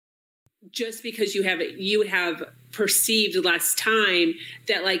just because you have perceived less time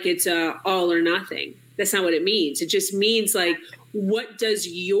that like it's all or nothing. That's not what it means. It just means like, what does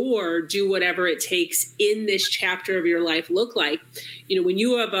your do whatever it takes in this chapter of your life look like? You know, when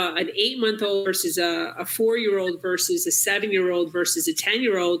you have an 8-month-old versus a 4-year-old versus a 7-year-old versus a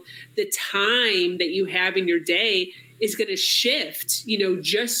 10-year-old, the time that you have in your day is going to shift, you know,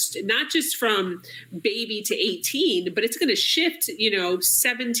 not just from baby to 18, but it's going to shift, you know,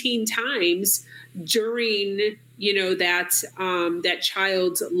 17 times during, you know, that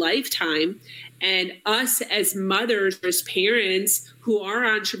child's lifetime. And us as mothers, as parents who are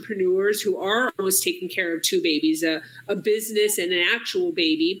entrepreneurs, who are almost taking care of 2 babies, a business and an actual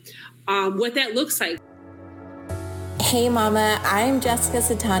baby, what that looks like. Hey mama, I'm Jessica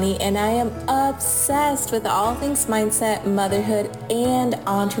Satani and I am obsessed with all things mindset, motherhood, and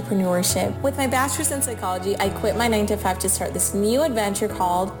entrepreneurship. With my bachelor's in psychology, I quit my 9-to-5 to start this new adventure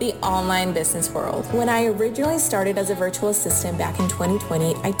called the online business world. When I originally started as a virtual assistant back in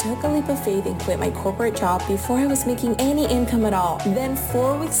 2020, I took a leap of faith and quit my corporate job before I was making any income at all. Then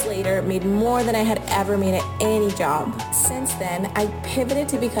 4 weeks later, made more than I had ever made at any job. Since then, I pivoted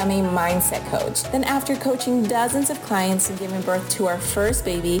to become a mindset coach. Then after coaching dozens of clients and giving birth to our first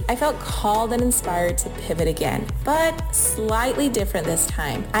baby, I felt called and inspired to pivot again, but slightly different this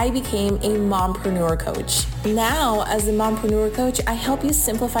time. I became a mompreneur coach. Now, as a mompreneur coach, I help you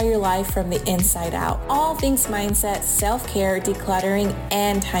simplify your life from the inside out. All things mindset, self-care, decluttering,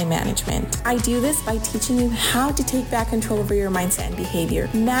 and time management. I do this by teaching you how to take back control over your mindset and behavior,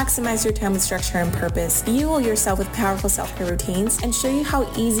 maximize your time with structure and purpose, fuel yourself with powerful self-care routines, and show you how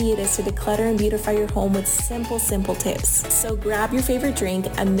easy it is to declutter and beautify your home with simple tips. So grab your favorite drink,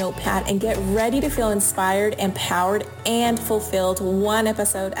 a notepad, and get ready to feel inspired, empowered, and fulfilled one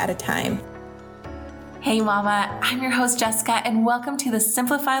episode at a time. Hey mama, I'm your host Jessica and welcome to the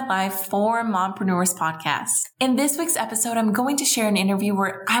Simplified Life for Mompreneurs podcast. In this week's episode, I'm going to share an interview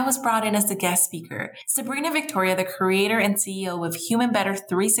where I was brought in as a guest speaker. Sabrina Victoria, the creator and CEO of Human Better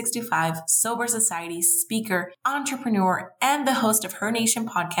 365, Sober Society, speaker, entrepreneur, and the host of Her Nation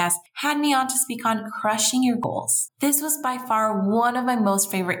podcast, had me on to speak on crushing your goals. This was by far one of my most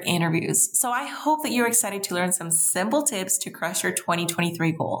favorite interviews, so I hope that you're excited to learn some simple tips to crush your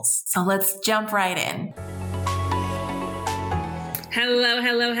 2023 goals. So let's jump right in. Hello,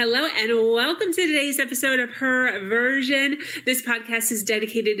 and welcome to today's episode of Her Version. This podcast is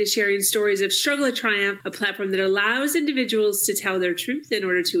dedicated to sharing stories of struggle and triumph, a platform that allows individuals to tell their truth in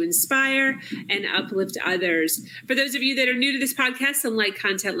order to inspire and uplift others. For those of you that are new to this podcast and like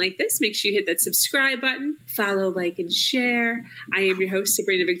content like this, make sure you hit that subscribe button, follow, like, and share. I am your host,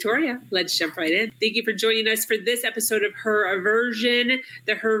 Sabrina Victoria. Let's jump right in. Thank you for joining us for this episode of Her Version.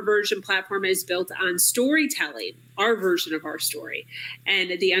 The Her Version platform is built on storytelling, our version of our story,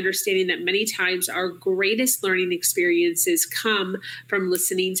 and the understanding that many times our greatest learning experiences come from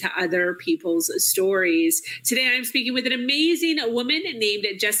listening to other people's stories. Today, I'm speaking with an amazing woman named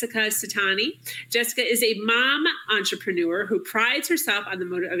Jessica Satani. Jessica is a mom entrepreneur who prides herself on the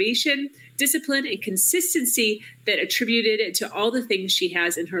motivation, discipline, and consistency that attributed to all the things she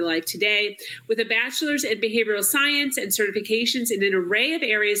has in her life today. With a bachelor's in behavioral science and certifications in an array of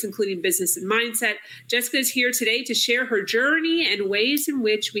areas, including business and mindset, Jessica is here today to share her journey and ways in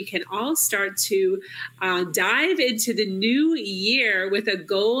which we can all start to dive into the new year with a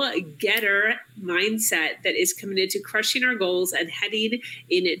goal-getter mindset that is committed to crushing our goals and heading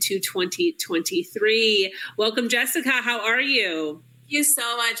into 2023. Welcome, Jessica. How are you? Thank you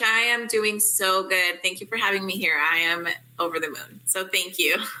so much. I am doing so good. Thank you for having me here. I am over the moon. So thank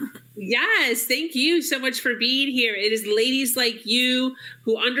you. Yes, thank you so much for being here. It is ladies like you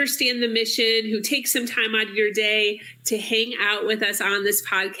who understand the mission, who take some time out of your day to hang out with us on this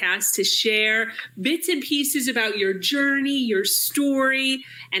podcast, to share bits and pieces about your journey, your story,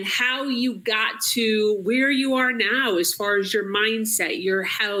 and how you got to where you are now as far as your mindset, your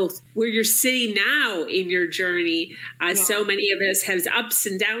health, where you're sitting now in your journey. So many of us have ups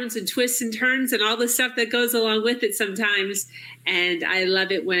and downs and twists and turns and all the stuff that goes along with it sometimes. And I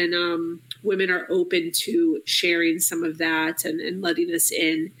love it when women are open to sharing some of that and letting us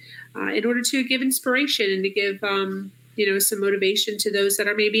in order to give inspiration and to give, some motivation to those that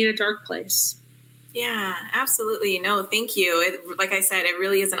are maybe in a dark place. Yeah, absolutely. No, thank you. Like I said, it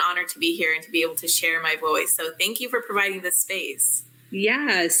really is an honor to be here and to be able to share my voice. So thank you for providing this space.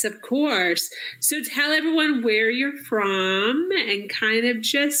 Yes, of course. So tell everyone where you're from and kind of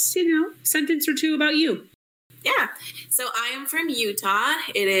just, sentence or two about you. Yeah. So I am from Utah.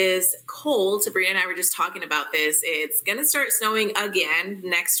 It is cold. Sabrina and I were just talking about this. It's going to start snowing again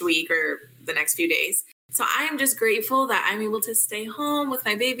next week or the next few days. So I am just grateful that I'm able to stay home with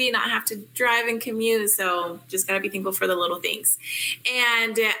my baby, not have to drive and commute. So just got to be thankful for the little things.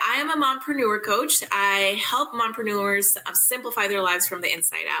 And I am a mompreneur coach. I help mompreneurs simplify their lives from the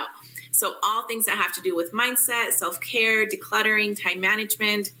inside out. So all things that have to do with mindset, self-care, decluttering, time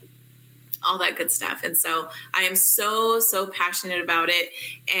management, all that good stuff. And so I am so passionate about it.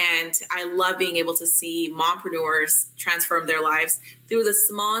 And I love being able to see mompreneurs transform their lives through the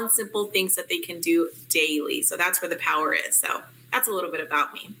small and simple things that they can do daily. So that's where the power is. So that's a little bit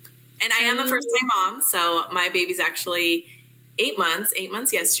about me. And I am a first-time mom. So my baby's actually 8 months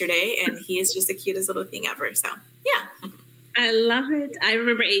yesterday. And he is just the cutest little thing ever. So yeah. I love it. I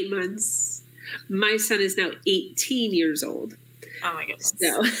remember 8 months. My son is now 18 years old. Oh my goodness.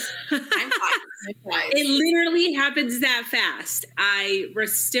 So I'm fine. It literally happens that fast. I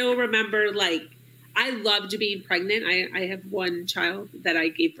still remember, like, I loved being pregnant. I have one child that I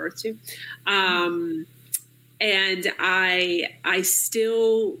gave birth to. And I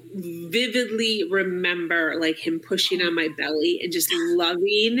still vividly remember, like, him pushing on my belly and just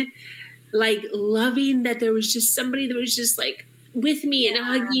loving that there was just somebody that was just like with me and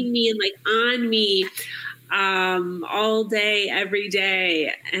hugging me and like on me. All day, every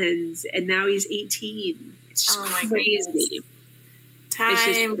day. And now he's 18. It's just crazy.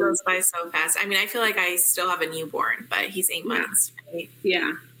 Time goes by so fast. I mean, I feel like I still have a newborn, but he's 8 months. Right?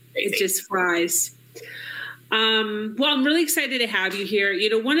 Yeah. Crazy. It just flies. Well, I'm really excited to have you here. You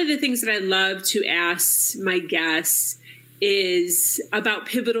know, one of the things that I love to ask my guests is about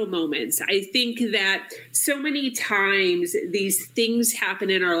pivotal moments. I think that so many times these things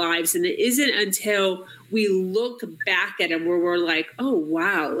happen in our lives, and it isn't until we look back at them where we're like, oh,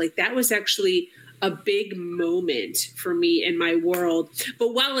 wow, like that was actually a big moment for me in my world.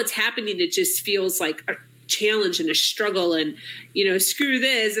 But while it's happening, it just feels like a challenge and a struggle and, you know, screw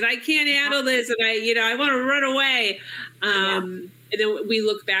this and I can't handle this and I want to run away. And then we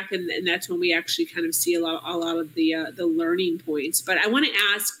look back and that's when we actually kind of see a lot of the learning points. But I want to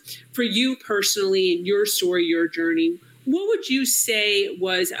ask, for you personally and your story, your journey, what would you say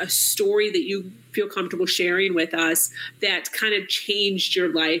was a story that you feel comfortable sharing with us that kind of changed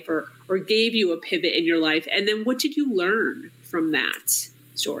your life or gave you a pivot in your life? And then what did you learn from that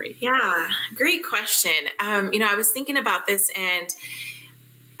story? Yeah, great question. I was thinking about this and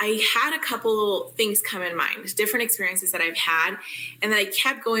I had a couple things come in mind, different experiences that I've had. And then I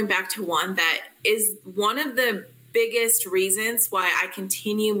kept going back to one that is one of the biggest reasons why I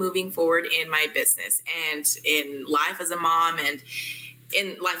continue moving forward in my business and in life as a mom and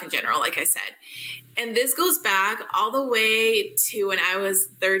in life in general, like I said. And this goes back all the way to when I was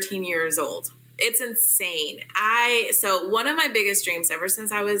 13 years old. It's insane. So one of my biggest dreams ever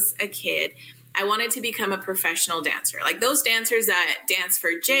since I was a kid, I wanted to become a professional dancer, like those dancers that dance for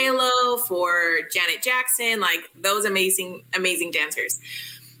J-Lo, for Janet Jackson, like those amazing, amazing dancers.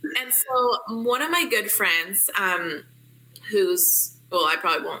 And so one of my good friends, I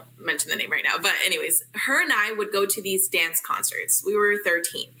probably won't mention the name right now, but anyways, her and I would go to these dance concerts. We were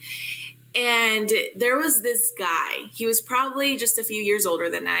 13. And there was this guy, he was probably just a few years older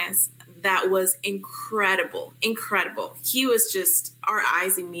than us, that was incredible. He was just, our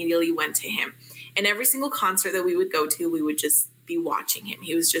eyes immediately went to him. And every single concert that we would go to, we would just be watching him.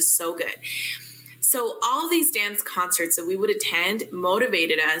 He was just so good. So all these dance concerts that we would attend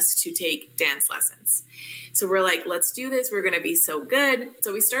motivated us to take dance lessons. So we're like, let's do this. We're going to be so good.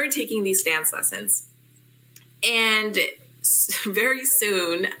 So we started taking these dance lessons. And very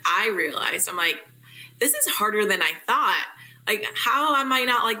soon I realized, I'm like, this is harder than I thought. Like, how am I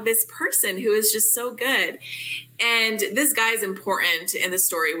not like this person who is just so good? And this guy is important in the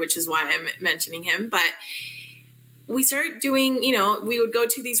story, which is why I'm mentioning him. But we started doing, we would go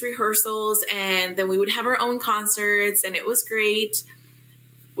to these rehearsals and then we would have our own concerts and it was great.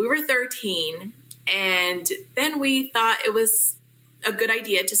 We were 13 and then we thought it was a good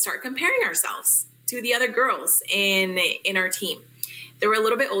idea to start comparing ourselves to the other girls in our team. They were a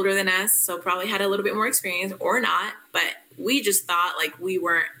little bit older than us, so probably had a little bit more experience or not, but we just thought like we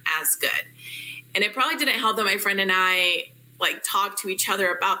weren't as good. And it probably didn't help that my friend and I like talked to each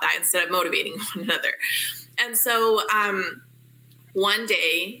other about that instead of motivating one another. And so one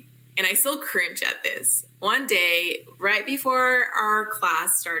day, and I still cringe at this, one day right before our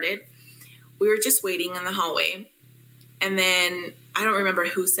class started, we were just waiting in the hallway. And then I don't remember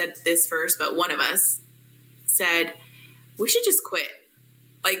who said this first, but one of us said, we should just quit.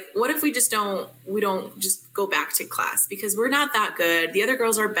 Like, what if we don't just go back to class because we're not that good. The other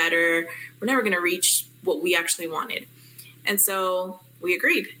girls are better. We're never going to reach what we actually wanted. And so we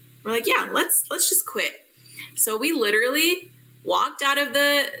agreed. We're like, yeah, let's just quit. So we literally walked out of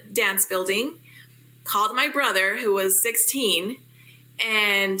the dance building called my brother, who was 16,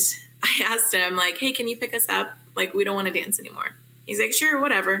 and I asked him, like, hey, can you pick us up? Like, we don't want to dance anymore. He's like, sure,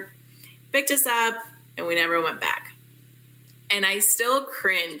 whatever. Picked us up, and we never went back. And I still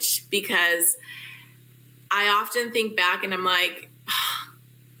cringe because I often think back and I'm like,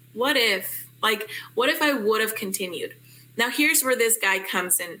 what if I would have continued? Now, here's where this guy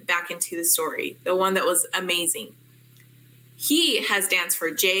comes in back into the story, the one that was amazing. He has danced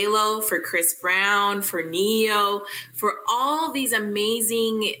for J-Lo, for Chris Brown, for Neo, for all these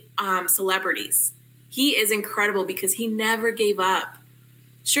amazing celebrities. He is incredible because he never gave up.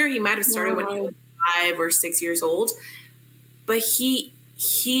 Sure, he might have started when he was 5 or 6 years old, but he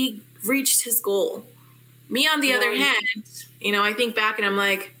reached his goal. Me, on the other hand, I think back and I'm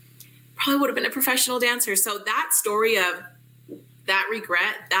like, probably would have been a professional dancer. So that story of that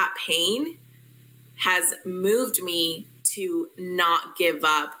regret, that pain has moved me to not give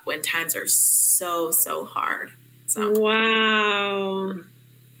up when times are so, so hard. So. Wow.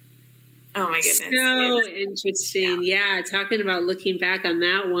 Oh my goodness. So interesting. Yeah. Talking about looking back on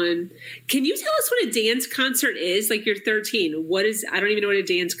that one. Can you tell us what a dance concert is? Like, you're 13. I don't even know what a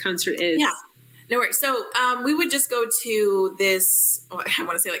dance concert is. Yeah. No worries. So we would just go to this, I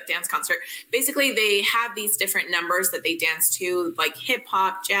want to say like dance concert. Basically, they have these different numbers that they dance to, like hip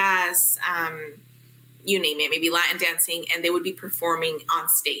hop, jazz, you name it, maybe Latin dancing, and they would be performing on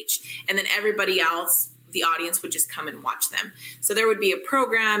stage. And then everybody else, the audience, would just come and watch them. So there would be a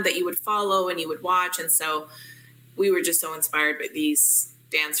program that you would follow and you would watch. And so we were just so inspired by these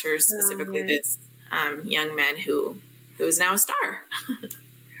dancers, specifically this young man who is now a star.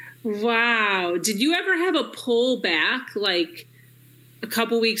 Wow. Did you ever have a pull back, like a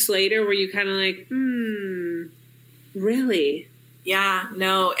couple weeks later, where you kind of like, really? Yeah,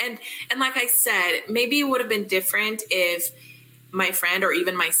 no. And like I said, maybe it would have been different if my friend or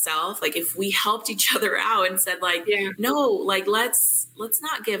even myself, like if we helped each other out and said like, no, like let's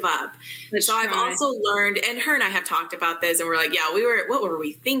not give up. I've also learned, and her and I have talked about this, and we're like, what were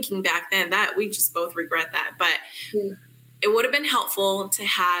we thinking back then? That we just both regret that. But it would have been helpful to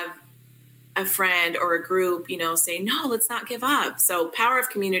have a friend or a group, say, no, let's not give up. So power of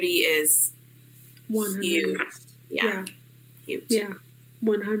community is 100. Huge. Yeah. Huge. Yeah.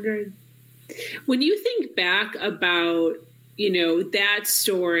 100. When you think back about, that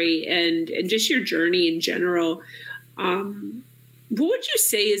story and just your journey in general, what would you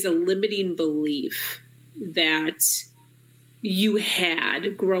say is a limiting belief that you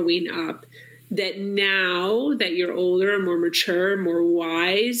had growing up that now that you're older, more mature, more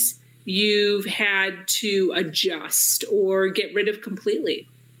wise, you've had to adjust or get rid of completely?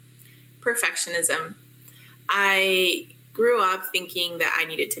 Perfectionism. I grew up thinking that I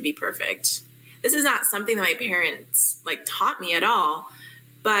needed to be perfect. This is not something that my parents taught me at all,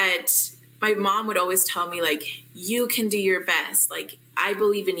 but my mom would always tell me you can do your best. Like, I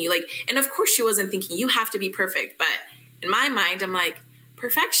believe in you. And of course she wasn't thinking you have to be perfect, but in my mind, I'm like,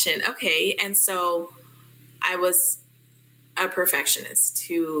 perfection. Okay. And so I was a perfectionist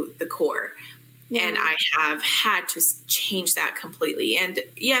to the core. Yeah. And I have had to change that completely. And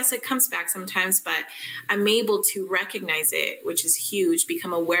yes, it comes back sometimes, but I'm able to recognize it, which is huge,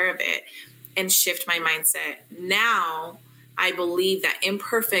 become aware of it and shift my mindset. Now I believe that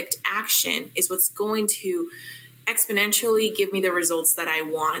imperfect action is what's going to exponentially give me the results that I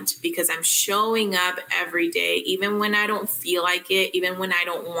want, because I'm showing up every day, even when I don't feel like it, even when I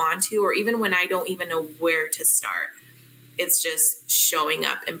don't want to, or even when I don't even know where to start. It's just showing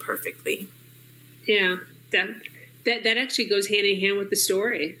up imperfectly. Yeah, that actually goes hand in hand with the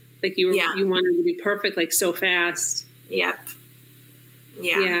story. Like you wanted to be perfect, so fast. Yep.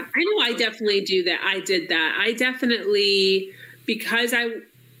 Yeah. Yeah. I know I definitely do that. I did that. I definitely, because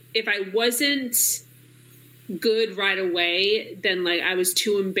if I wasn't good right away, then I was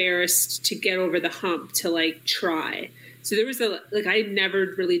too embarrassed to get over the hump to try. So there was I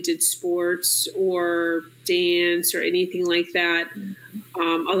never really did sports or dance or anything like that.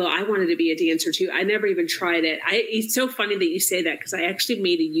 Although I wanted to be a dancer too. I never even tried it. It's so funny that you say that, because I actually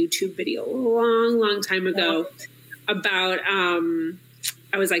made a YouTube video a long time ago about,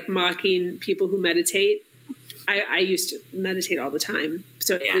 I was mocking people who meditate. I used to meditate all the time.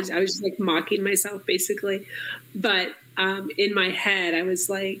 So I was just mocking myself basically. But in my head, I was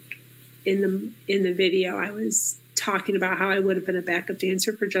in the video, I was talking about how I would have been a backup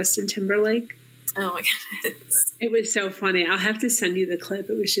dancer for Justin Timberlake. Oh my goodness. It was so funny. I'll have to send you the clip.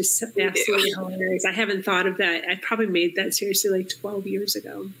 It was just absolutely hilarious. I haven't thought of that. I probably made that seriously 12 years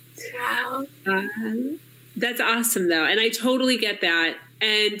ago. Wow. That's awesome though. And I totally get that.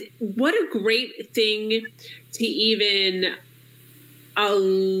 And what a great thing to even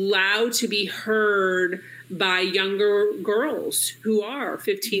allowed to be heard by younger girls who are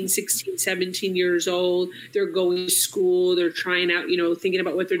 15, 16, 17 years old. They're going to school, they're trying out, thinking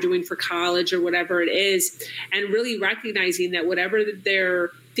about what they're doing for college or whatever it is, and really recognizing that whatever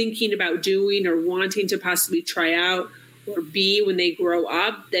they're thinking about doing or wanting to possibly try out or be when they grow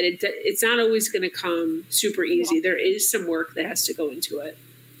up, that it's not always going to come super easy. There is some work that has to go into it.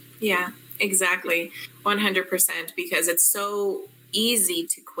 Yeah, exactly. 100%, because it's so easy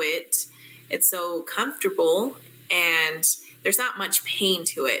to quit. It's so comfortable and there's not much pain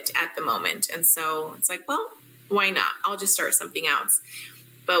to it at the moment. And so it's like, well, why not? I'll just start something else.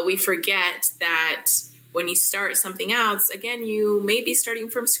 But we forget that when you start something else, again, you may be starting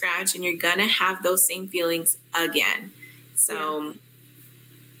from scratch and you're going to have those same feelings again. So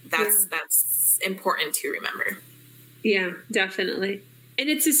that's important to remember. Yeah, definitely. And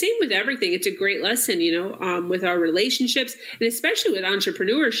it's the same with everything. It's a great lesson, with our relationships and especially with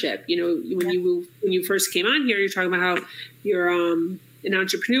entrepreneurship. When you first came on here, you're talking about how you're an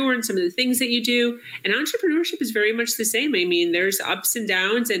entrepreneur and some of the things that you do. And entrepreneurship is very much the same. I mean, there's ups and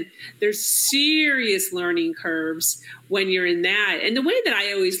downs and there's serious learning curves when you're in that. And the way that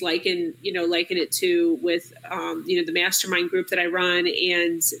I always liken it to with, the mastermind group that I run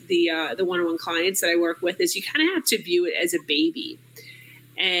and the one-on-one clients that I work with is you kind of have to view it as a baby.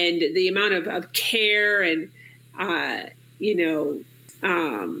 And the amount of care and,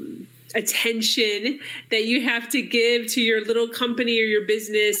 attention that you have to give to your little company or your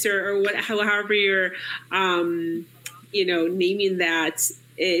business or however you're, naming that,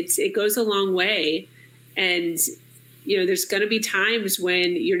 it goes a long way. And, there's going to be times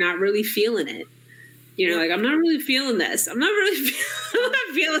when you're not really feeling it. Like, I'm not really feeling this. I'm not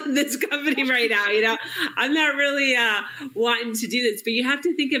feeling this company right now. I'm not really wanting to do this. But you have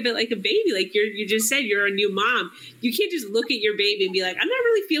to think of it like a baby. Like you just said, you're a new mom. You can't just look at your baby and be like, I'm not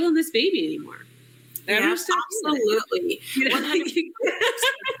really feeling this baby anymore. Yeah, absolutely. 100%.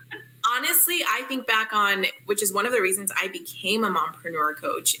 Honestly, I think back on, which is one of the reasons I became a mompreneur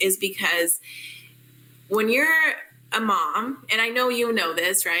coach, is because when you're a mom, and I know you know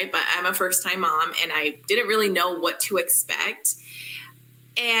this, right? But I'm a first-time mom and I didn't really know what to expect.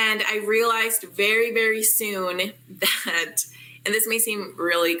 And I realized very, very soon that, and this may seem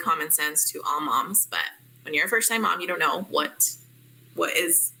really common sense to all moms, but when you're a first-time mom, you don't know what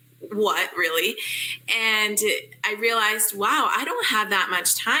is what really. And I realized, wow, I don't have that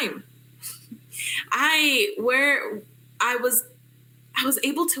much time. I was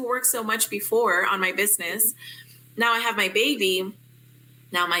able to work so much before on my business. Now I have my baby.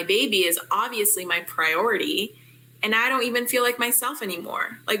 Now my baby is obviously my priority and I don't even feel like myself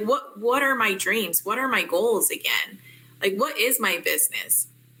anymore. Like what are my dreams? What are my goals again? Like, what is my business?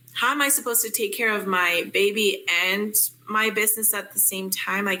 How am I supposed to take care of my baby and my business at the same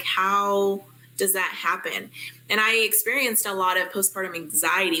time? Like, how does that happen? And I experienced a lot of postpartum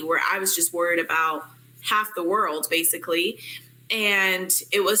anxiety where I was just worried about half the world, basically. And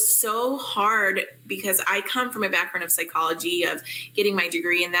it was so hard because I come from a background of psychology, of getting my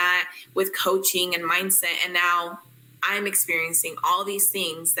degree in that with coaching and mindset. And now I'm experiencing all these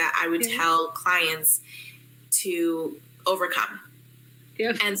things that I would tell clients to overcome.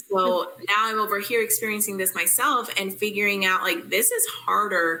 Yeah. And so now I'm over here experiencing this myself and figuring out, like, this is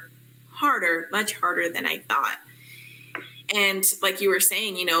harder, much harder than I thought. And like you were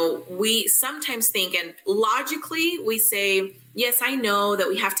saying, we sometimes think, and logically we say, yes, I know that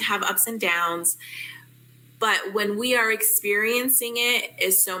we have to have ups and downs, but when we are experiencing it,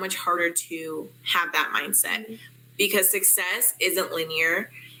 it's so much harder to have that mindset because success isn't linear.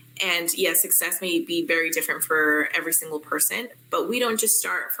 And yes, success may be very different for every single person, but we don't just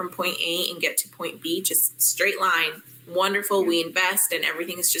start from point A and get to point B, just straight line. Wonderful. Yeah. We invest and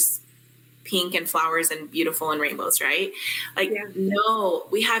everything is just pink and flowers and beautiful and rainbows, right? Like, no,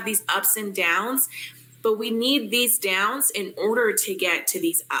 we have these ups and downs, but we need these downs in order to get to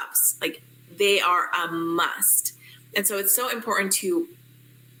these ups. Like, they are a must. And so it's so important to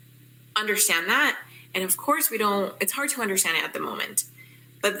understand that. And of course it's hard to understand it at the moment,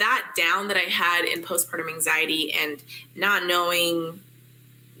 but that down that I had in postpartum anxiety and not knowing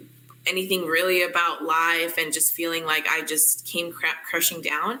anything really about life and just feeling like I just came crushing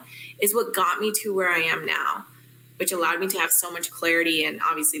down is what got me to where I am now, which allowed me to have so much clarity. And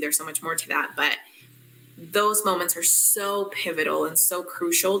obviously there's so much more to that, but those moments are so pivotal and so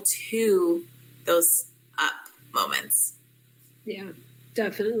crucial to those up moments. Yeah,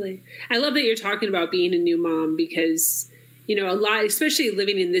 definitely. I love that you're talking about being a new mom because, a lot, especially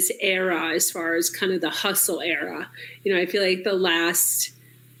living in this era, as far as kind of the hustle era, I feel like the last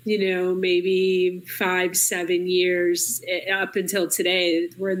maybe 5-7 years up until today.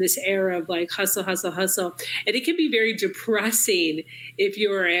 We're in this era of like hustle, hustle, hustle. And it can be very depressing if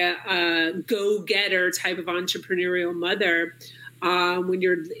you're a go-getter type of entrepreneurial mother, when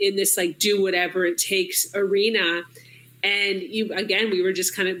you're in this like do whatever it takes arena. And we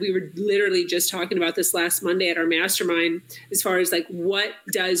were literally just talking about this last Monday at our mastermind, as far as like, what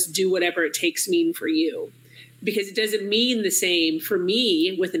does do whatever it takes mean for you? Because it doesn't mean the same for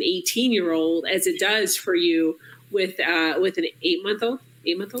me with an 18-year-old as it does for you with an 8-month-old.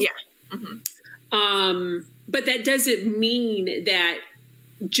 Yeah. Mm-hmm. But that doesn't mean that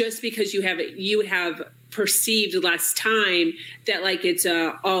just because you have perceived less time that like it's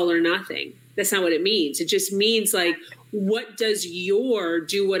all or nothing. That's not what it means. It just means like, what does your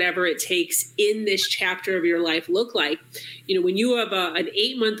do whatever it takes in this chapter of your life look like? When you have an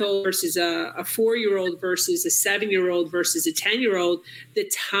 8-month-old versus a 4-year-old versus a 7-year-old versus a 10-year-old, the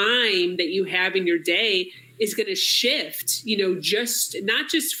time that you have in your day is going to shift, not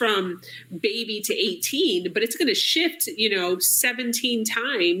just from baby to 18, but it's going to shift, 17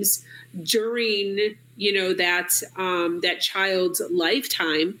 times during, that child's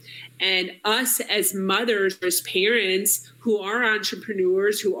lifetime. And us as mothers, as parents who are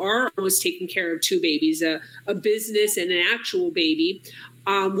entrepreneurs, who are almost taking care of 2 babies, a business and an actual baby,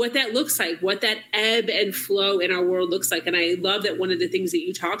 what that looks like, what that ebb and flow in our world looks like. And I love that one of the things that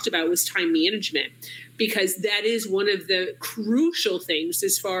you talked about was time management, because that is one of the crucial things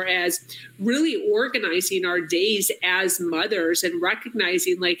as far as really organizing our days as mothers and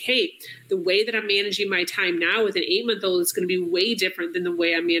recognizing like, hey, the way that I'm managing my time now with an 8-month-old is going to be way different than the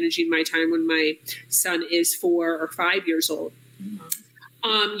way I'm managing my time when my son is 4 or 5 years old.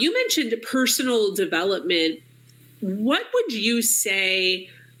 Mm-hmm. You mentioned personal development. What would you say?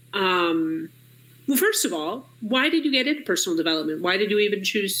 Well, first of all, why did you get into personal development? Why did you even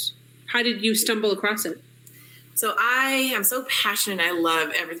choose? How did you stumble across it? So I am so passionate. I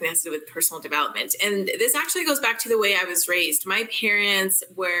love everything that has to do with personal development. And this actually goes back to the way I was raised. My parents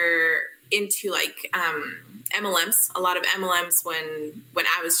were into like MLMs, a lot of MLMs when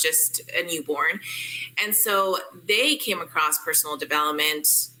I was just a newborn. And so they came across personal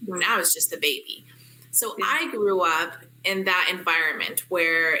development when I was just a baby. So I grew up in that environment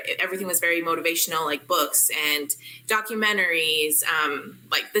where everything was very motivational, like books and documentaries,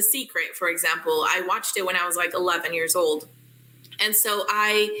 like The Secret, for example. I watched it when I was like 11 years old. And so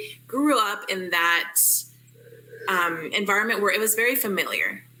I grew up in that environment where it was very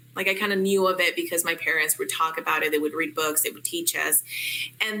familiar. Like I kind of knew of it because my parents would talk about it. They would read books. They would teach us.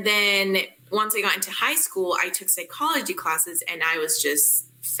 And then once I got into high school, I took psychology classes and I was just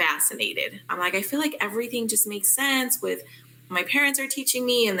fascinated. I'm like, I feel like everything just makes sense with my parents are teaching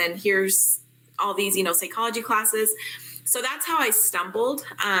me. And then here's all these, psychology classes. So that's how I stumbled.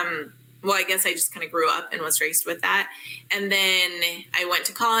 Well, I guess I just kind of grew up and was raised with that. And then I went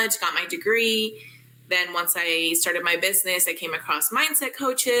to college, got my degree. Then once I started my business, I came across mindset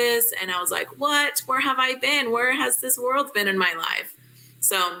coaches and I was like, what? Where have I been? Where has this world been in my life?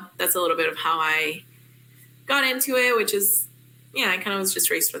 So that's a little bit of how I got into it, which is, I kind of was just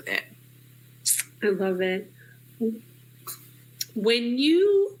raised with it. I love it. When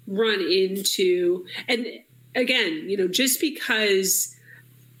you run into, and again, just because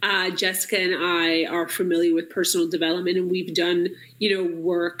Jessica and I are familiar with personal development and we've done,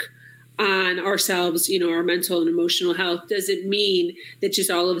 work on ourselves, our mental and emotional health, doesn't mean that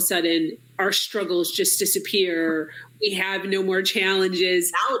just all of a sudden our struggles just disappear. We have no more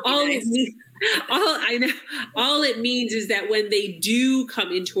challenges. That would be nice. All it means is that when they do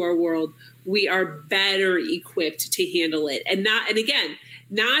come into our world, we are better equipped to handle it, and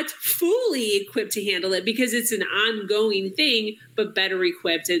not fully equipped to handle it because it's an ongoing thing, but better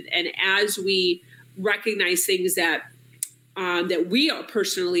equipped. And as we recognize things that we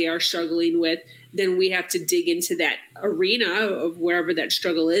personally are struggling with, then we have to dig into that arena of wherever that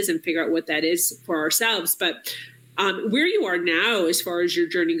struggle is and figure out what that is for ourselves. But where you are now, as far as your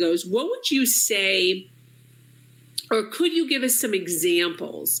journey goes, what would you say, or could you give us some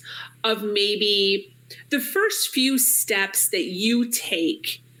examples of maybe the first few steps that you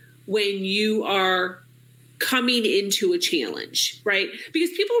take when you are coming into a challenge, right? Because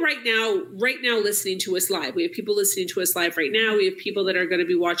people right now listening to us live, we have people listening to us live right now. We have people that are going to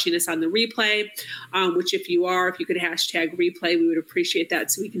be watching us on the replay, which if you could hashtag replay, we would appreciate that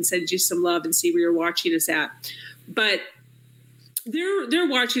so we can send you some love and see where you're watching us at. But they're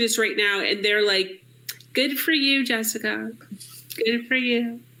watching us right now and they're like, good for you, Jessica. Good for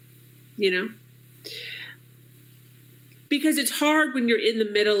you. because it's hard when you're in the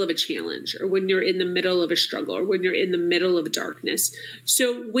middle of a challenge, or when you're in the middle of a struggle, or when you're in the middle of darkness.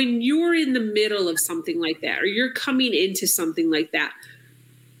 So when you're in the middle of something like that, or you're coming into something like that,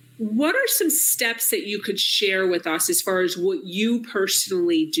 what are some steps that you could share with us as far as what you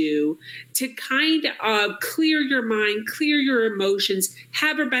personally do to kind of clear your mind, clear your emotions,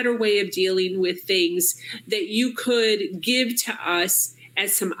 have a better way of dealing with things that you could give to us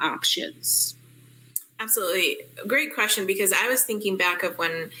as some options? Absolutely. Great question, because I was thinking back of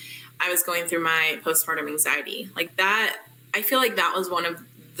when I was going through my postpartum anxiety. Like that, I feel like that was one of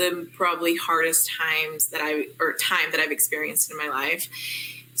the probably hardest time that I've experienced in my life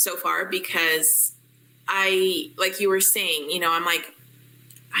so far, because like you were saying, I'm like,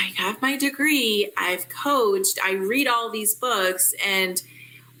 I have my degree, I've coached, I read all these books, and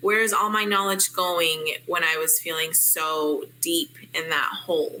where's all my knowledge going when I was feeling so deep in that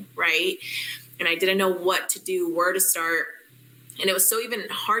hole, right? And I didn't know what to do, where to start. And it was so even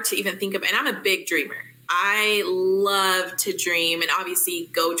hard to even think of, and I'm a big dreamer. I love to dream and obviously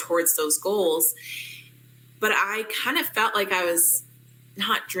go towards those goals. But I kind of felt like I was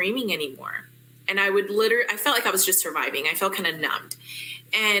not dreaming anymore. And I felt like I was just surviving. I felt kind of numbed.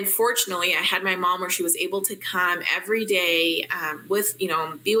 And fortunately, I had my mom where she was able to come every day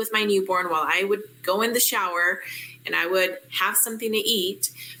be with my newborn while I would go in the shower and I would have something to eat.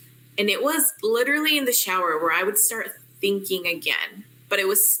 And it was literally in the shower where I would start thinking again, but it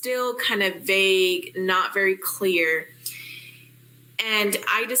was still kind of vague, not very clear. And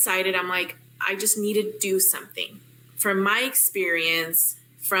I decided, I'm like, I just need to do something. From my experience,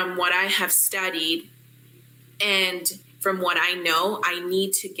 from what I have studied, and from what I know, I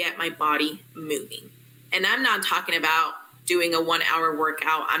need to get my body moving. And I'm not talking about doing a 1-hour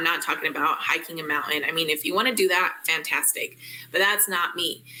workout. I'm not talking about hiking a mountain. I mean, if you want to do that, fantastic. But that's not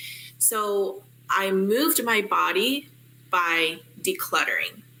me. So I moved my body by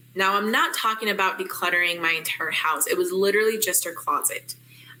decluttering. Now, I'm not talking about decluttering my entire house. It was literally just a closet.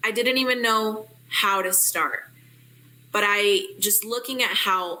 I didn't even know how to start. But just looking at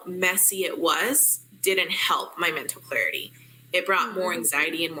how messy it was didn't help my mental clarity. It brought more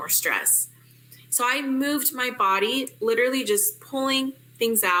anxiety and more stress. So I moved my body, literally just pulling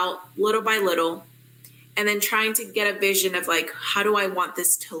things out little by little, and then trying to get a vision of like, how do I want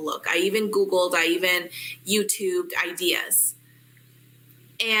this to look? I even Googled, I even YouTubed ideas.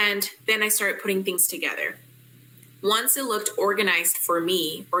 And then I started putting things together. Once it looked organized for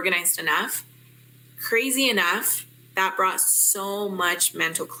me, organized enough, crazy enough, that brought so much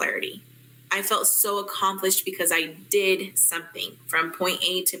mental clarity. I felt so accomplished because I did something from point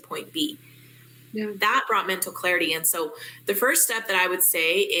A to point B. Yeah. That brought mental clarity. And so the first step that I would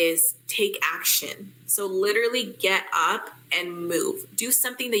say is take action. So literally get up and move. Do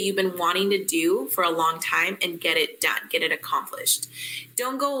something that you've been wanting to do for a long time and get it done, get it accomplished.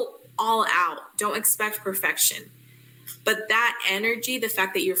 Don't go all out. Don't expect perfection. But that energy, the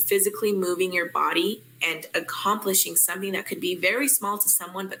fact that you're physically moving your body and accomplishing something that could be very small to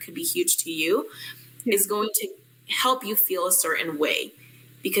someone but could be huge to you, is going to help you feel a certain way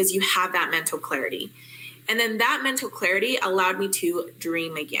because you have that mental clarity. And then that mental clarity allowed me to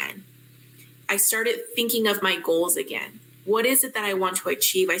dream again. I started thinking of my goals again. What is it that I want to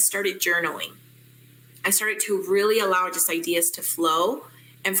achieve? I started journaling. I started to really allow just ideas to flow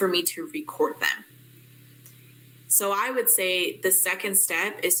and for me to record them. So I would say the second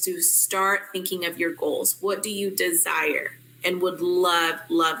step is to start thinking of your goals. What do you desire and would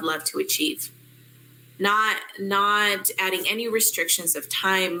love to achieve? Not adding any restrictions of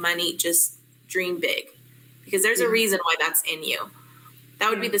time, money, just dream big. Because there's a reason why that's in you. That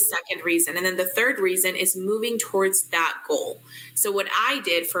would be the second reason. And then the third reason is moving towards that goal. So what I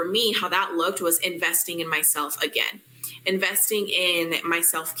did for me, how that looked was investing in myself again. Investing in my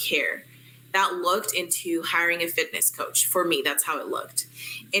self-care. That looked into hiring a fitness coach. For me, that's how it looked.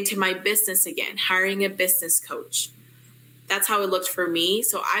 Into my business again, hiring a business coach. That's how it looked for me.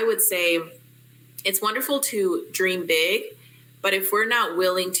 So I would say it's wonderful to dream big, but if we're not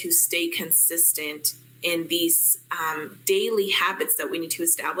willing to stay consistent in these daily habits that we need to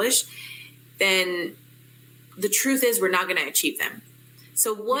establish, then the truth is we're not going to achieve them.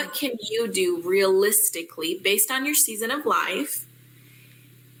 So what can you do realistically based on your season of life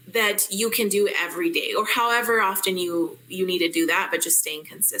that you can do every day, or however often you need to do that, but just staying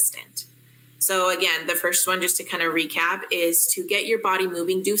consistent? So again, the first one, just to kind of recap, is to get your body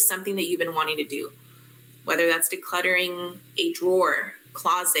moving. Do something that you've been wanting to do, whether that's decluttering a drawer,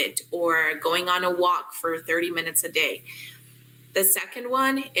 closet, or going on a walk for 30 minutes a day. The second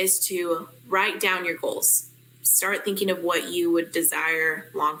one is to write down your goals. Start thinking of what you would desire,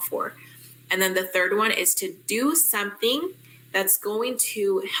 long for. And then the third one is to do something that's going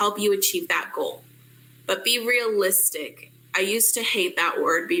to help you achieve that goal. But be realistic. I used to hate that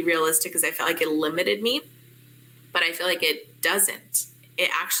word, be realistic, because I felt like it limited me. But I feel like it doesn't. It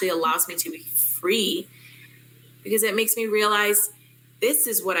actually allows me to be free, because it makes me realize this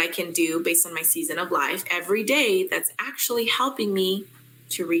is what I can do based on my season of life every day that's actually helping me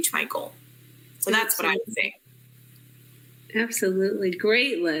to reach my goal. So that's what I would say. Absolutely.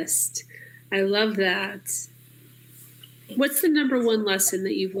 Great list. I love that. What's the number one lesson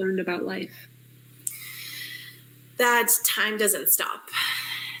that you've learned about life? That time doesn't stop.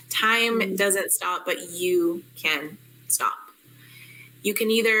 Time doesn't stop, but you can stop. You can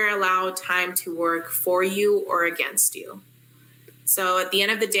either allow time to work for you or against you. So at the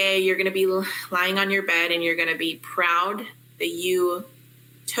end of the day, you're going to be lying on your bed and you're going to be proud that you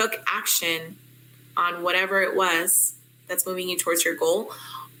took action on whatever it was that's moving you towards your goal,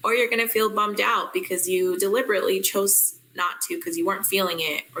 or you're going to feel bummed out because you deliberately chose not to because you weren't feeling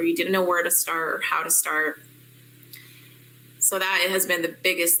it, or you didn't know where to start or how to start. So that has been the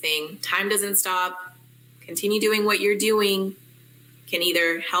biggest thing. Time doesn't stop. Continue doing what you're doing can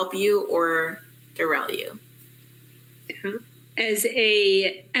either help you or derail you. Yeah. As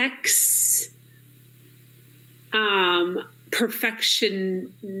a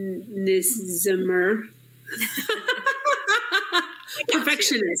perfectionismer.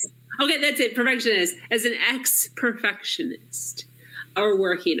 Perfectionist. Okay, that's it. Perfectionist. As an ex-perfectionist or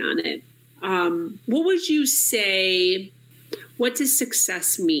working on it, what would you say, what does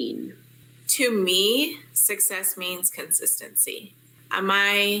success mean? To me, success means consistency. Am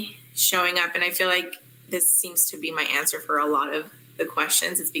I showing up? And I feel like this seems to be my answer for a lot of the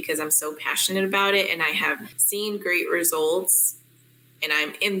questions. It's because I'm so passionate about it and I have seen great results and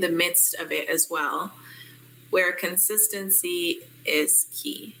I'm in the midst of it as well, where consistency is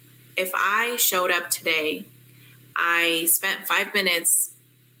key. If I showed up today, I spent 5 minutes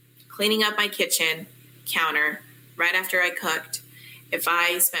cleaning up my kitchen counter right after I cooked. If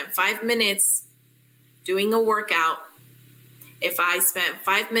I spent 5 minutes doing a workout, if I spent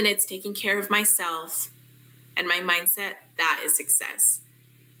 5 minutes taking care of myself and my mindset, that is success.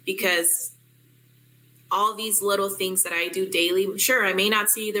 Because all these little things that I do daily, sure, I may not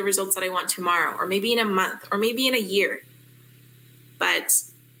see the results that I want tomorrow, or maybe in a month, or maybe in a year. But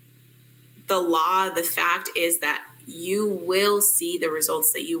the fact is that you will see the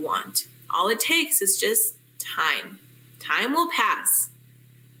results that you want. All it takes is just time. Time will pass.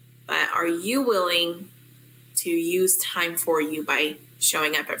 But are you willing to use time for you by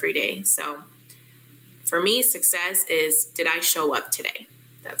showing up every day? So for me, success is, did I show up today?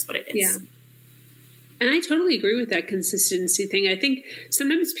 That's what it is. Yeah. And I totally agree with that consistency thing. I think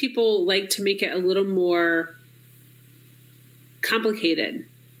sometimes people like to make it a little more complicated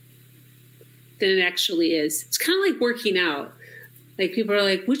than it actually is. It's kind of like working out. Like people are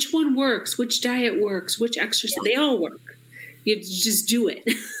like, which one works? Which diet works? Which exercise? Yeah. They all work. You have to just do it.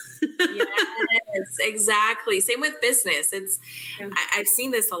 Yes, exactly. Same with business. I've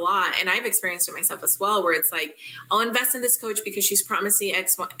seen this a lot, and I've experienced it myself as well, where it's like, I'll invest in this coach because she's promising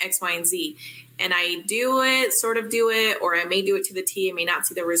X, Y, and Z. And I do it, sort of do it, or I may do it to the T. I may not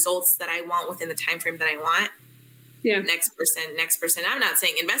see the results that I want within the time frame that I want. Yeah. Next person. I'm not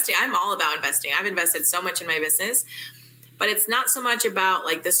saying investing. I'm all about investing. I've invested so much in my business, but it's not so much about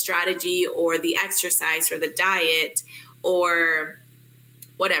like the strategy or the exercise or the diet or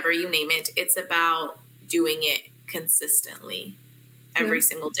whatever, you name it. It's about doing it consistently every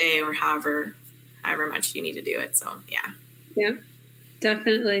single day or however much you need to do it. So, yeah. Yeah,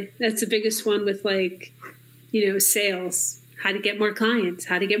 definitely. That's the biggest one with sales, how to get more clients.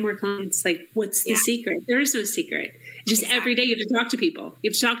 Like, what's the secret? There is no secret. Just every day you have to talk to people. You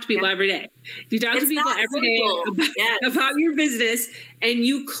have to talk to people every day. If you talk to people every day about your business and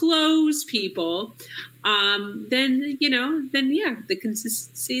you close people, then the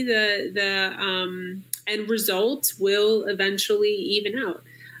consistency, the end result will eventually even out.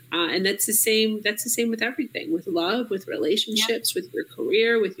 And that's the same with everything, with love, with relationships, with your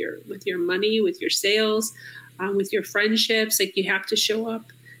career, with your money, with your sales, with your friendships. Like, you have to show up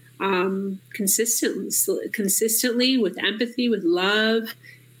consistently with empathy, with love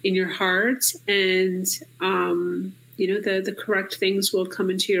in your heart, and the correct things will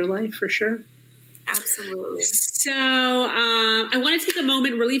come into your life for sure. Absolutely. So I want to take a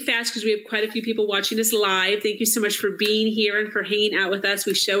moment really fast because we have quite a few people watching us live. Thank you so much for being here and for hanging out with us.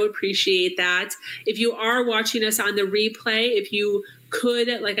 We so appreciate that. If you are watching us on the replay, if you could,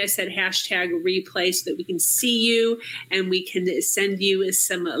 like I said, hashtag replay so that we can see you and we can send you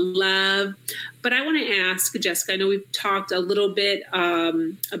some love. But I want to ask, Jessica, I know we've talked a little bit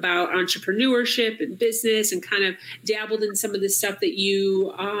about entrepreneurship and business and kind of dabbled in some of the stuff that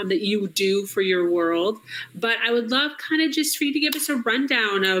you do for your world. But I would love kind of just for you to give us a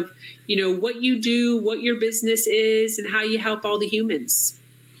rundown of, what you do, what your business is, and how you help all the humans.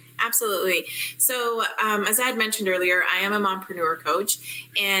 Absolutely. So as I had mentioned earlier, I am a mompreneur coach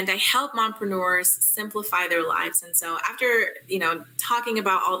and I help mompreneurs simplify their lives. And so after, talking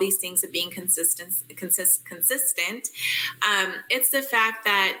about all these things of being consistent, it's the fact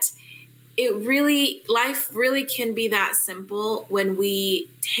that life really can be that simple when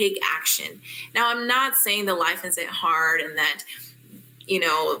we take action. Now, I'm not saying that life isn't hard and that,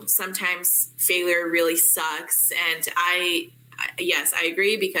 sometimes failure really sucks. And yes, I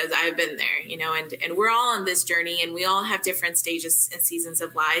agree because I've been there, and we're all on this journey and we all have different stages and seasons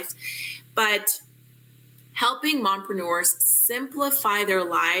of life, but helping mompreneurs simplify their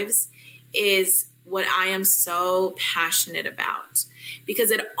lives is what I am so passionate about because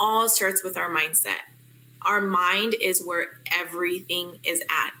it all starts with our mindset. Our mind is where everything is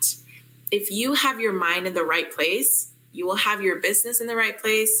at. If you have your mind in the right place, you will have your business in the right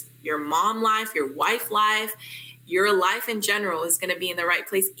place, your mom life, your wife life, your life in general is going to be in the right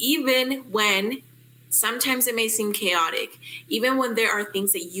place, even when sometimes it may seem chaotic, even when there are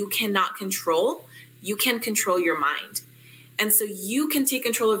things that you cannot control, you can control your mind. And so you can take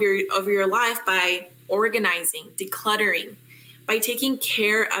control of your life by organizing, decluttering, by taking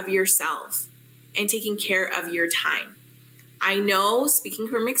care of yourself and taking care of your time. I know, speaking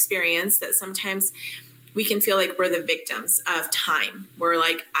from experience, that sometimes we can feel like we're the victims of time. We're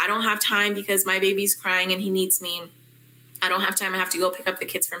like, I don't have time because my baby's crying and he needs me. I don't have time. I have to go pick up the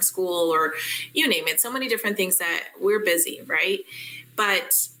kids from school or you name it. So many different things that we're busy, right?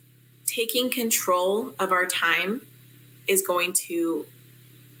 But taking control of our time is going to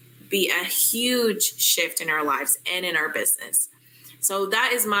be a huge shift in our lives and in our business. So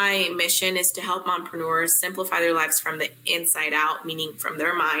that is my mission, is to help mompreneurs simplify their lives from the inside out, meaning from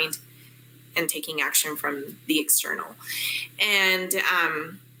their mind, and taking action from the external. And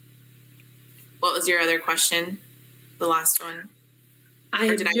what was your other question? The last one? I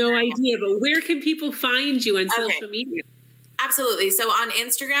have no idea, but where can people find you on social media? Absolutely. So on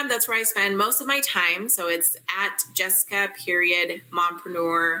Instagram, that's where I spend most of my time. So it's at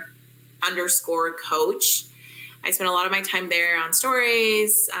Jessica_mompreneur_coach. I spend a lot of my time there on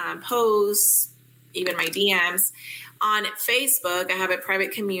stories, posts, even my DMs. On Facebook, I have a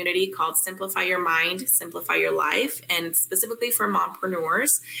private community called Simplify Your Mind, Simplify Your Life, and specifically for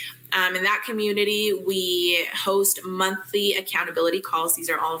mompreneurs. In that community, we host monthly accountability calls. These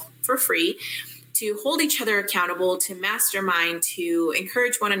are all for free to hold each other accountable, to mastermind, to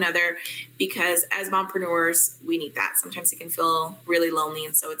encourage one another, because as mompreneurs, we need that. Sometimes it can feel really lonely,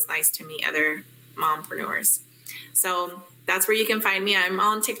 and so it's nice to meet other mompreneurs. So that's where you can find me. I'm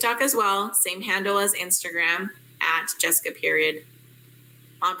on TikTok as well, same handle as Instagram, at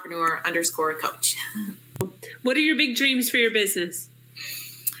Jessica_mompreneur_coach. What are your big dreams for your business?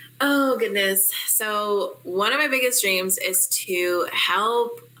 Oh, goodness. So one of my biggest dreams is to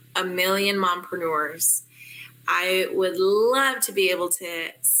help 1 million mompreneurs. I would love to be able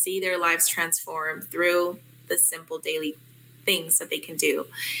to see their lives transform through the simple daily things that they can do.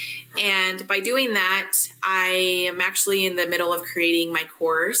 And by doing that, I am actually in the middle of creating my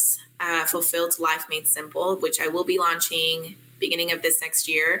course, Fulfilled Life Made Simple, which I will be launching beginning of this next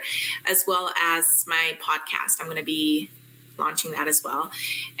year, as well as my podcast. I'm going to be launching that as well.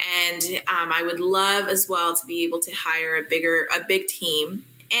 And I would love as well to be able to hire a big team.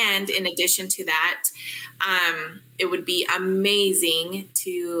 And in addition to that, it would be amazing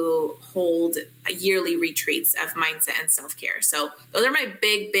to hold yearly retreats of mindset and self-care. So those are my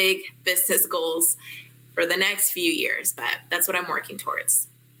big business goals for the next few years, but that's what I'm working towards.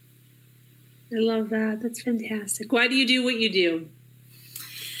 I love that. That's fantastic. Why do you do what you do?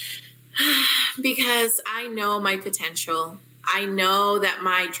 Because I know my potential. I know that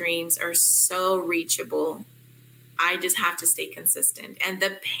my dreams are so reachable. I just have to stay consistent. And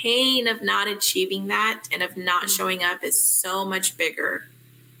the pain of not achieving that and of not showing up is so much bigger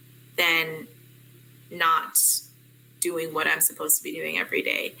than not doing what I'm supposed to be doing every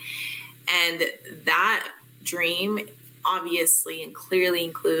day. And that dream obviously and clearly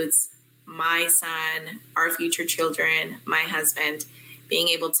includes my son, our future children, my husband. Being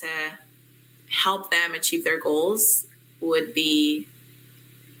able to help them achieve their goals would be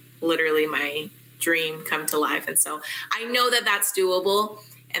literally my dream come to life. And so I know that that's doable,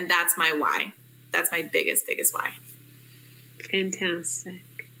 and that's my why. That's my biggest why. Fantastic.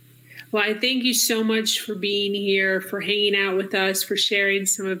 Well, I thank you so much for being here, for hanging out with us, for sharing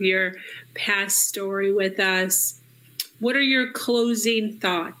some of your past story with us. What are your closing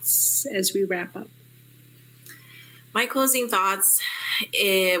thoughts as we wrap up? My closing thoughts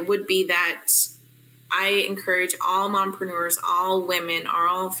would be that I encourage all mompreneurs, all women, or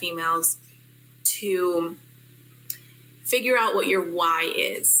all females to figure out what your why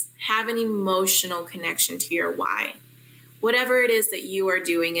is. Have an emotional connection to your why. Whatever it is that you are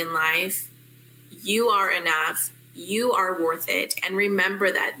doing in life, you are enough. You are worth it. And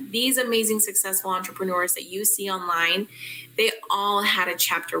remember that these amazing, successful entrepreneurs that you see online, they all had a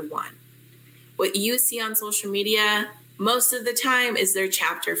chapter 1. What you see on social media, most of the time is their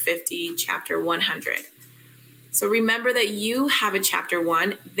chapter 50, chapter 100. So remember that you have a chapter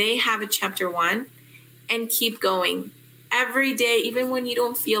 1, they have a chapter 1, and keep going. Every day, even when you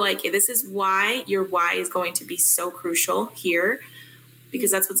don't feel like it. This is why your why is going to be so crucial here,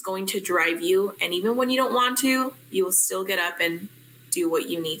 because that's what's going to drive you. And even when you don't want to, you will still get up and do what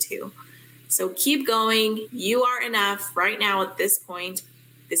you need to. So keep going. You are enough right now at this point.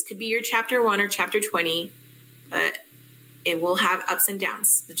 This could be your chapter 1 or chapter 20, but it will have ups and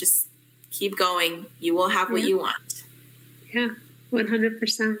downs. So just keep going. You will have what you want. Yeah,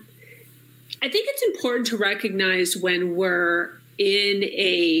 100%. I think it's important to recognize when we're in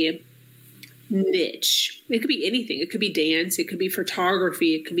a niche. It could be anything. It could be dance. It could be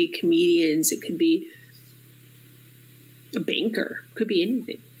photography. It could be comedians. It could be a banker. It could be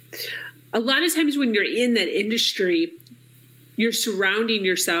anything. A lot of times when you're in that industry, you're surrounding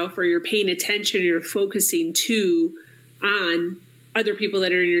yourself or you're paying attention, or you're focusing on other people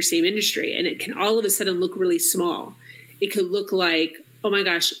that are in your same industry. And it can all of a sudden look really small. It could look like, oh my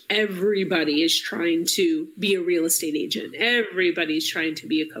gosh, everybody is trying to be a real estate agent. Everybody's trying to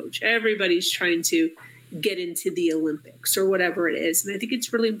be a coach. Everybody's trying to get into the Olympics or whatever it is. And I think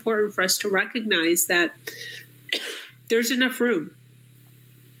it's really important for us to recognize that there's enough room.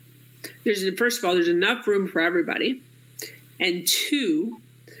 First of all, there's enough room for everybody. And 2,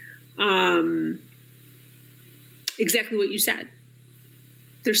 exactly what you said.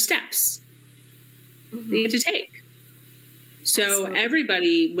 There's steps that you have to take. So Absolutely.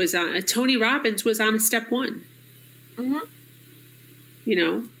 Everybody was Tony Robbins was on a step 1. You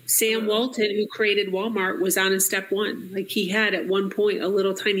know, Sam Walton, who created Walmart, was on a step 1. Like, he had at one point a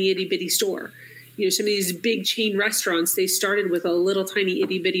little tiny itty bitty store. You know, some of these big chain restaurants, they started with a little tiny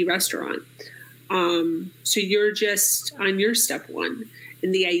itty bitty restaurant. So you're just on your step 1,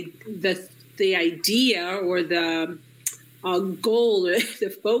 and the idea or the goal,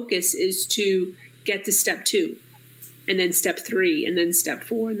 the focus is to get to step 2. And then step 3, and then step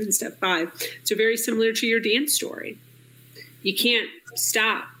 4, and then step 5. So very similar to your dance story. You can't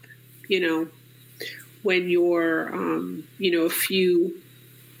stop, when you're, a few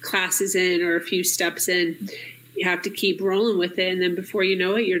classes in or a few steps in. You have to keep rolling with it. And then before you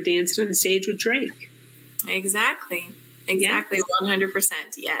know it, you're dancing on stage with Drake. Exactly. 100%.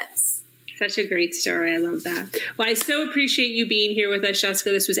 Yes. Such a great story. I love that. Well, I so appreciate you being here with us,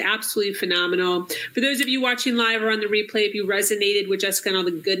 Jessica. This was absolutely phenomenal. For those of you watching live or on the replay, if you resonated with Jessica and all the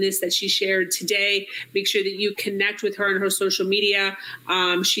goodness that she shared today, make sure that you connect with her on her social media.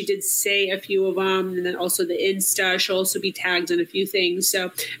 She did say a few of them, and then also the Insta. She'll also be tagged on a few things.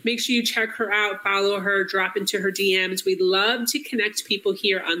 So make sure you check her out, follow her, drop into her DMs. We'd love to connect people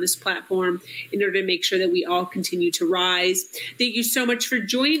here on this platform in order to make sure that we all continue to rise. Thank you so much for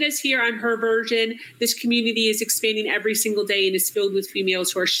joining us here on Her Version. This community is expanding every single day and is filled with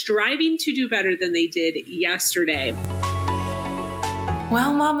females who are striving to do better than they did yesterday.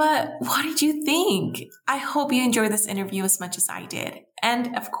 Well, Mama, what did you think? I hope you enjoyed this interview as much as I did.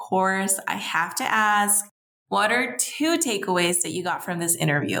 And of course, I have to ask, what are 2 takeaways that you got from this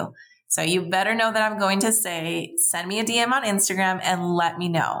interview? So you better know that I'm going to say, send me a DM on Instagram and let me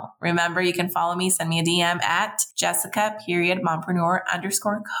know. Remember, you can follow me, send me a DM at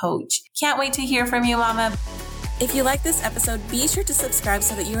Jessica_mompreneur_coach. Can't wait to hear from you, Mama. If you like this episode, be sure to subscribe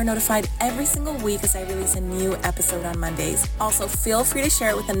so that you are notified every single week as I release a new episode on Mondays. Also, feel free to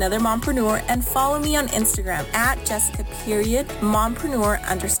share it with another mompreneur and follow me on Instagram at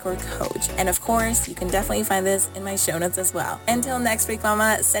Jessica_mompreneur_coach. And of course, you can definitely find this in my show notes as well. Until next week,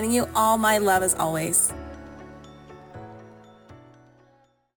 Mama, sending you all my love as always.